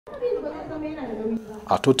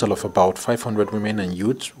A total of about 500 women and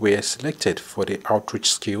youths were selected for the outreach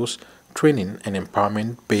skills, training and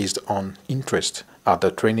empowerment based on interest. At the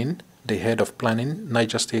training, the head of planning,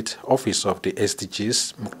 Niger State Office of the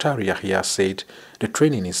SDGs, Mukhtar Yahya, said the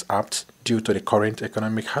training is apt due to the current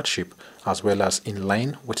economic hardship as well as in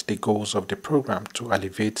line with the goals of the program to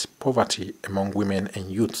alleviate poverty among women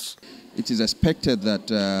and youths. It is expected that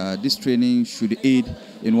this training should aid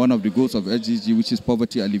in one of the goals of SDG, which is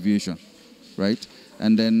poverty alleviation, right?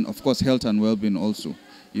 And then, of course, health and well-being also.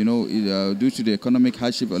 You know, due to the economic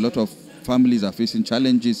hardship, a lot of families are facing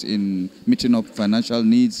challenges in meeting up financial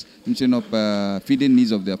needs, meeting up feeding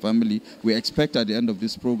needs of their family. We expect at the end of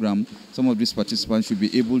this program, some of these participants should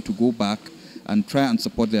be able to go back and try and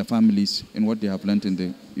support their families in what they have learned in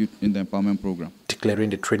the empowerment program. Declaring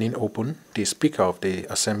the training open, the Speaker of the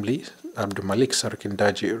Assembly, Abdul Malik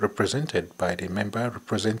Sarkindaji, represented by the member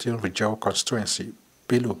representing Rijau constituency,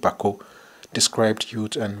 Bello Bako, described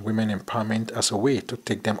youth and women empowerment as a way to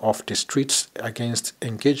take them off the streets against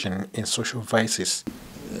engaging in social vices.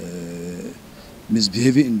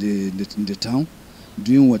 Misbehaving in the town,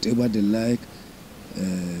 doing whatever they like,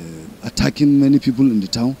 attacking many people in the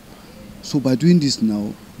town. So by doing this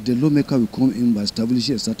now, the lawmaker will come in by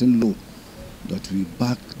establishing a certain law that will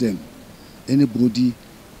back them. Anybody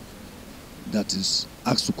that is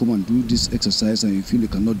asked to come and do this exercise and you feel you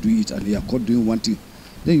cannot do it and you are caught doing one thing,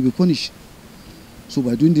 then you will be punished. So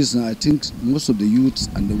by doing this now, I think most of the youths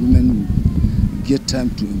and the women will get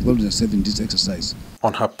time to involve themselves in this exercise.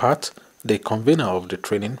 On her part, the convener of the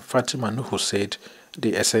training, Fatima Nuhu, said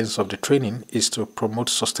the essence of the training is to promote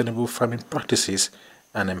sustainable farming practices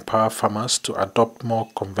and empower farmers to adopt more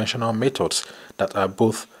conventional methods that are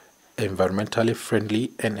both environmentally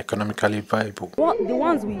friendly and economically viable. The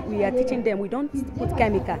ones we are teaching them, we don't put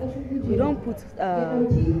chemical, we don't put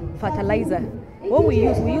fertilizer. What we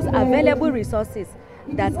use available resources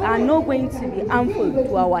that are not going to be harmful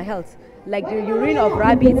to our health, like the urine of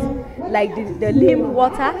rabbits, like the neem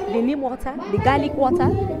water, the garlic water.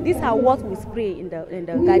 These are what we spray in the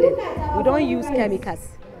garden. We don't use chemicals.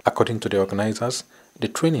 According to the organizers, the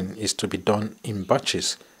training is to be done in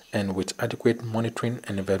batches and with adequate monitoring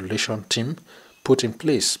and evaluation team put in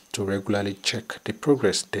place to regularly check the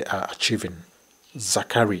progress they are achieving.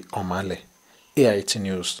 Zachary Omale, AIT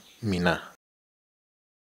News, Mina.